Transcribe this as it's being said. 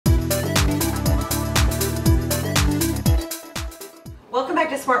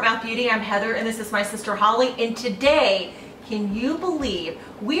to Smart Mouth Beauty. I'm Heather and this is my sister Holly, and today, can you believe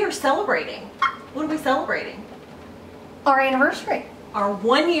we are celebrating? What are we celebrating? Our anniversary. Our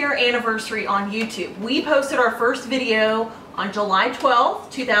 1-year anniversary on YouTube. We posted our first video on July 12th,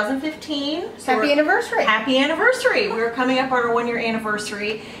 2015. So happy anniversary. Happy anniversary. We're coming up on our 1-year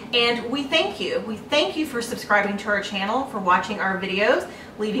anniversary, and we thank you. We thank you for subscribing to our channel, for watching our videos,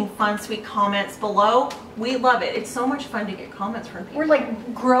 leaving fun, sweet comments below. We love it. It's so much fun to get comments from people. We're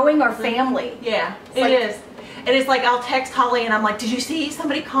like growing our family. Yeah, it is. And it's like I'll text Holly and I'm like, did you see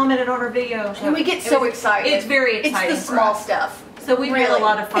somebody commented on our video? And we get so excited. It's very exciting. It's the small stuff. So we've had a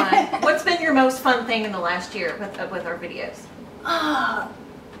lot of fun. What's been your most fun thing in the last year with our videos?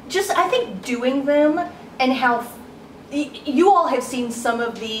 Just I think doing them and how you all have seen some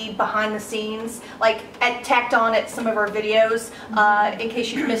of the behind the scenes, like tacked on at some of our videos. In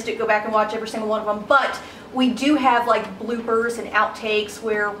case you've missed it, go back and watch every single one of them. But we do have like bloopers and outtakes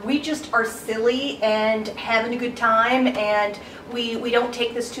where we just are silly and having a good time, and we don't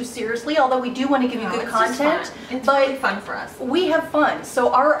take this too seriously, although we do want to give you good content. It's really fun for us. We have fun.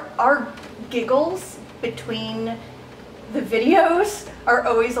 So our giggles between the videos are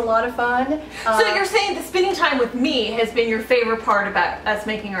always a lot of fun. So you're saying that spending time with me has been your favorite part about us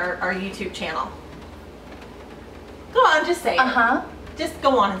making our YouTube channel? Go on, just say it. Just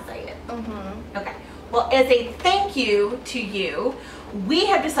go on and say it. Okay. Well, as a thank you to you, we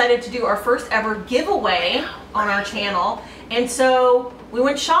have decided to do our first ever giveaway on our channel. And so we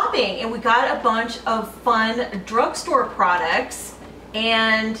went shopping and we got a bunch of fun drugstore products.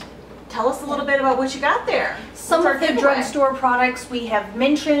 And tell us a little bit about what you got there. Some of the drugstore products we have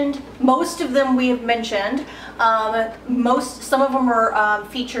mentioned. Most of them we have mentioned. Some of them are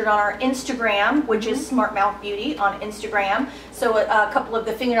featured on our Instagram, which is Smart Mouth Beauty on Instagram. So a couple of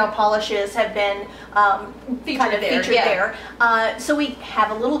the fingernail polishes have been featured there. So we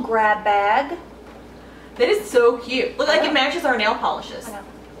have a little grab bag. That is so cute. Look like it matches our nail polishes.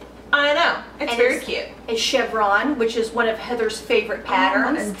 I know. It's very cute. A chevron, which is one of Heather's favorite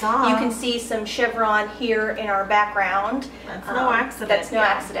patterns. You can see some chevron here in our background. That's no accident. That's no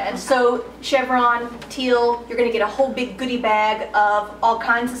accident. So chevron, teal, you're going to get a whole big goodie bag of all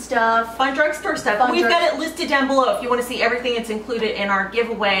kinds of stuff. Fun drugstore stuff. We've got it listed down below. If you want to see everything that's included in our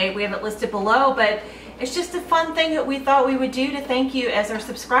giveaway, we have it listed below. But it's just a fun thing that we thought we would do to thank you as our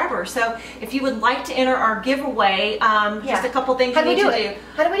subscribers. So if you would like to enter our giveaway, just a couple things you need to do.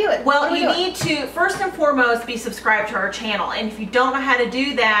 How do we do it? Well, you need to, first and foremost, be subscribed to our channel. And if you don't know how to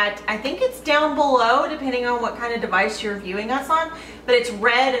do that, I think it's down below, depending on what kind of device you're viewing us on. But it's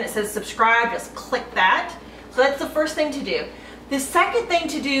red and it says subscribe. Just click that. So that's the first thing to do. The second thing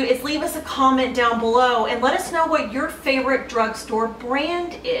to do is leave us a comment down below and let us know what your favorite drugstore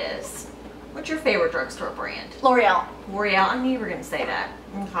brand is. What's your favorite drugstore brand? L'Oreal. L'Oreal. I knew you were going to say that.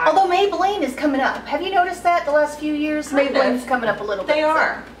 Okay. Although Maybelline is coming up. Have you noticed that the last few years? Maybelline's coming up a little bit. They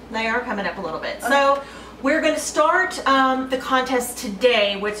are. They are coming up a little bit. Okay. So we're going to start the contest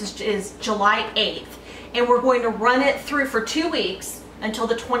today, which is July 8th. And we're going to run it through for 2 weeks until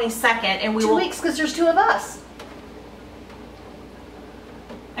the 22nd. And we 2 weeks because there's 2 of us.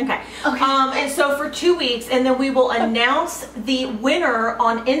 Okay. And so for 2 weeks, and then we will announce the winner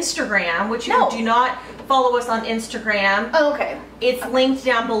on Instagram, which you do not follow us on Instagram. Oh, okay. It's linked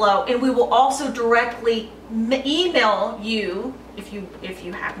down below, and we will also directly email you if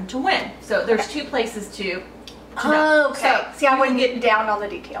you happen to win. So there's 2 places to know. Okay. See, I wouldn't get down on the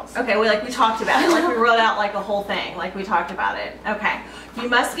details. Okay, we talked about it. Like we wrote out like a whole thing. Like we talked about it. Okay. You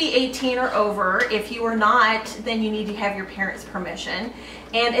must be 18 or over. If you are not, then you need to have your parents' permission.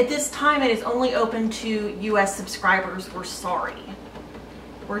 And at this time, it is only open to US subscribers. We're sorry.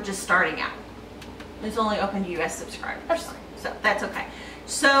 We're just starting out. It's only open to US subscribers. So that's okay.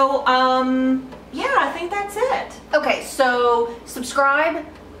 So, yeah, I think that's it. Okay, so subscribe,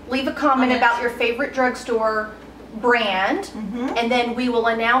 leave a comment about your favorite drugstore brand, and then we will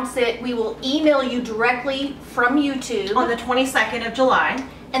announce it. We will email you directly from YouTube on the 22nd of July.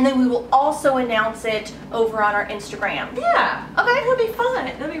 And then we will also announce it over on our Instagram. Yeah. Okay, it'll be fun.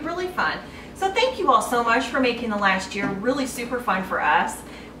 It'll be really fun. So thank you all so much for making the last year really super fun for us.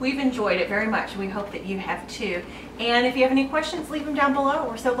 We've enjoyed it very much. We hope that you have too. And if you have any questions, leave them down below.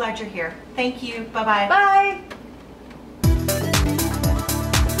 We're so glad you're here. Thank you. Bye-bye. Bye.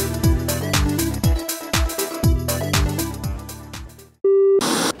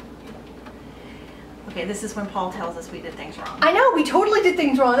 Okay, Okay, this is when Paul tells us we did things wrong. I know, we totally did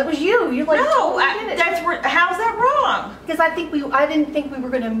things wrong. That was you. You like no, totally did it. How's that wrong? Because I didn't think we were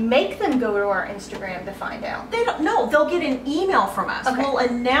going to make them go to our Instagram to find out. They don't. No, they'll get an email from us. Okay. We'll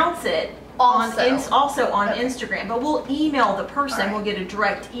announce it also on Instagram, but we'll email the person. Right. We'll get a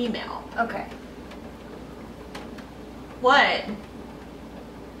direct email. Okay. What?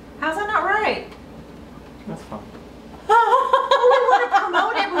 How's that not right? That's fine. We want to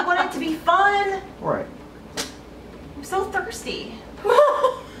promote it. We want it to be fun. Right. I'm so thirsty.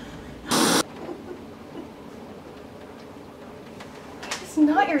 It's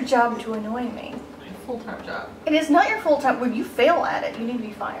not your job to annoy me. My full-time job. It is not your full-time. When you fail at it, you need to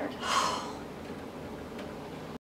be fired.